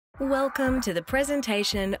Welcome to the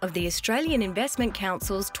presentation of the Australian Investment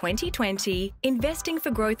Council's 2020 Investing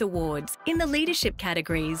for Growth Awards in the leadership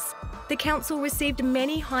categories. The Council received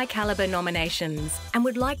many high-calibre nominations and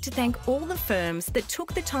would like to thank all the firms that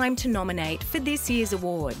took the time to nominate for this year's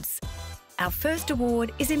awards. Our first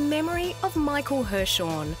award is in memory of Michael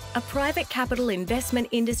Hirshhorn, a private capital investment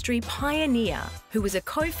industry pioneer who was a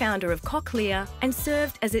co-founder of Cochlear and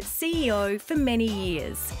served as its CEO for many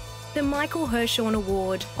years. The Michael Hirshhorn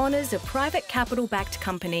Award honours a private capital-backed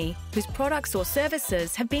company whose products or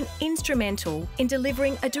services have been instrumental in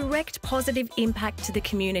delivering a direct positive impact to the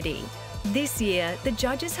community. This year, the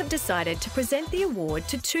judges have decided to present the award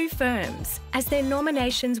to two firms as their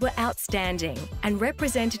nominations were outstanding and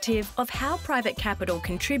representative of how private capital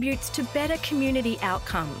contributes to better community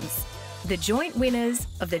outcomes. The joint winners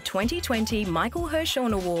of the 2020 Michael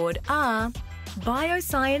Hirshhorn Award are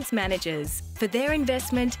Bioscience Managers for their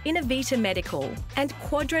investment in Avita Medical and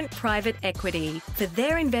Quadrant Private Equity for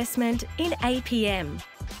their investment in APM.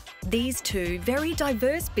 These two very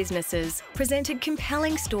diverse businesses presented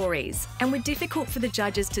compelling stories and were difficult for the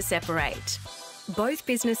judges to separate. Both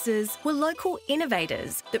businesses were local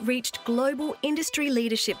innovators that reached global industry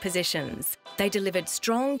leadership positions. They delivered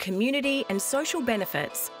strong community and social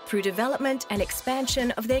benefits through development and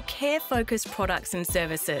expansion of their care-focused products and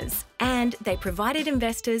services, and they provided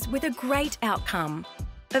investors with a great outcome.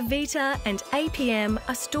 Avita and APM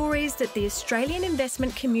are stories that the Australian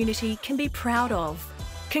investment community can be proud of.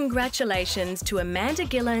 Congratulations to Amanda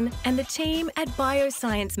Gillen and the team at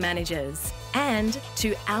Bioscience Managers, and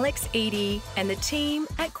to Alex Eady and the team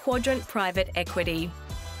at Quadrant Private Equity.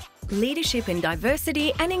 Leadership in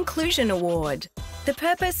Diversity and Inclusion Award. The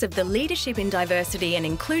purpose of the Leadership in Diversity and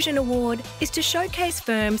Inclusion Award is to showcase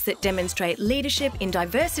firms that demonstrate leadership in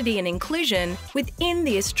diversity and inclusion within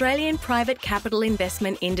the Australian private capital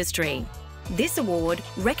investment industry. This award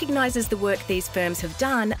recognises the work these firms have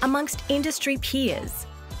done amongst industry peers.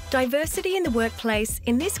 Diversity in the workplace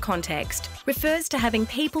in this context refers to having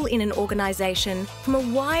people in an organisation from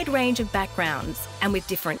a wide range of backgrounds and with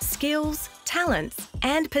different skills, talents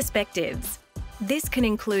and perspectives. This can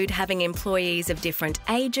include having employees of different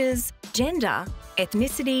ages, gender,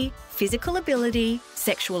 ethnicity, physical ability,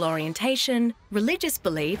 sexual orientation, religious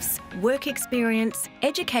beliefs, work experience,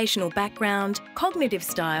 educational background, cognitive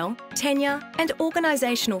style, tenure and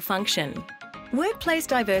organisational function. Workplace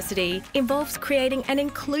diversity involves creating an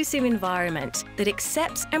inclusive environment that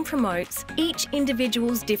accepts and promotes each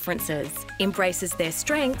individual's differences, embraces their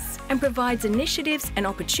strengths, and provides initiatives and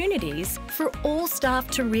opportunities for all staff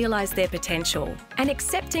to realise their potential, and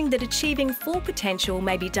accepting that achieving full potential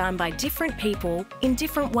may be done by different people in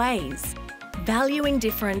different ways. Valuing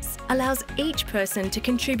difference allows each person to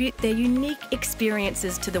contribute their unique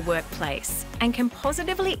experiences to the workplace and can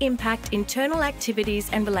positively impact internal activities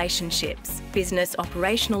and relationships, business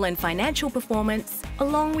operational and financial performance,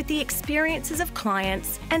 along with the experiences of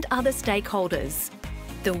clients and other stakeholders.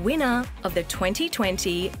 The winner of the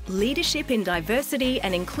 2020 Leadership in Diversity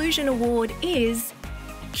and Inclusion Award is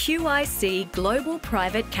QIC Global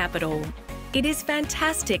Private Capital. It is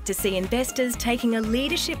fantastic to see investors taking a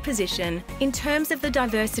leadership position in terms of the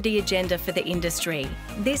diversity agenda for the industry.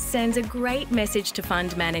 This sends a great message to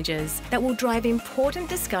fund managers that will drive important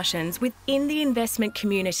discussions within the investment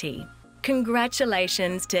community.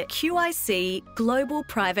 Congratulations to QIC Global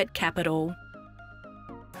Private Capital.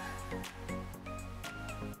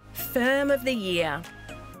 Firm of the Year.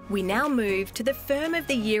 We now move to the Firm of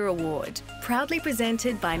the Year Award, proudly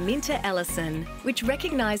presented by Minter Ellison, which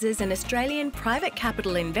recognises an Australian private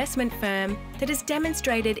capital investment firm that has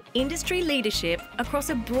demonstrated industry leadership across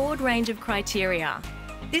a broad range of criteria.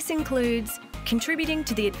 This includes contributing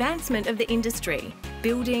to the advancement of the industry,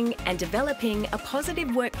 building and developing a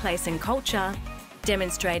positive workplace and culture,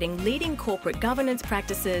 demonstrating leading corporate governance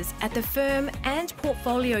practices at the firm and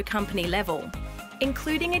portfolio company level,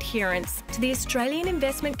 including adherence to the Australian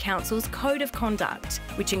Investment Council's Code of Conduct,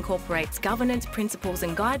 which incorporates governance principles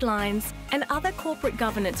and guidelines and other corporate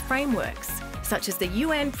governance frameworks, such as the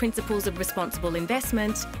UN Principles of Responsible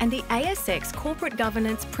Investment and the ASX Corporate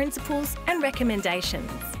Governance Principles and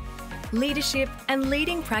Recommendations. Leadership and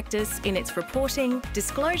leading practice in its reporting,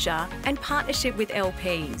 disclosure and partnership with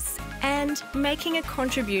LPs, and making a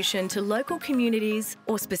contribution to local communities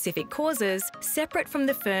or specific causes separate from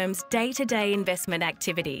the firm's day-to-day investment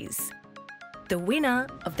activities. The winner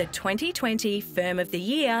of the 2020 Firm of the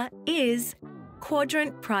Year is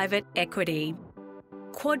Quadrant Private Equity.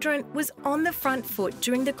 Quadrant was on the front foot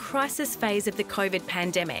during the crisis phase of the COVID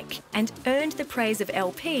pandemic and earned the praise of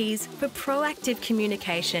LPs for proactive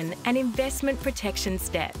communication and investment protection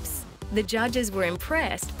steps. The judges were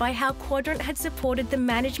impressed by how Quadrant had supported the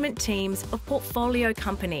management teams of portfolio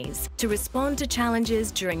companies to respond to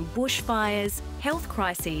challenges during bushfires, health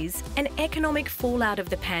crises, and economic fallout of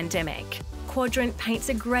the pandemic. Quadrant paints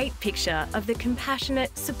a great picture of the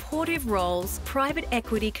compassionate, supportive roles private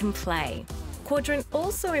equity can play. Quadrant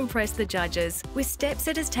also impressed the judges with steps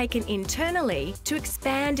it has taken internally to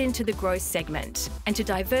expand into the growth segment and to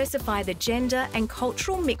diversify the gender and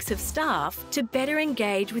cultural mix of staff to better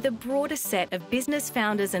engage with a broader set of business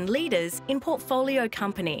founders and leaders in portfolio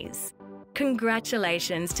companies.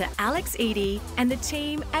 Congratulations to Alex Eady and the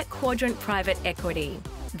team at Quadrant Private Equity.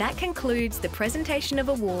 That concludes the presentation of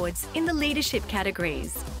awards in the leadership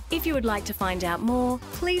categories. If you would like to find out more,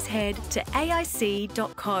 please head to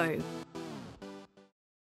aic.co.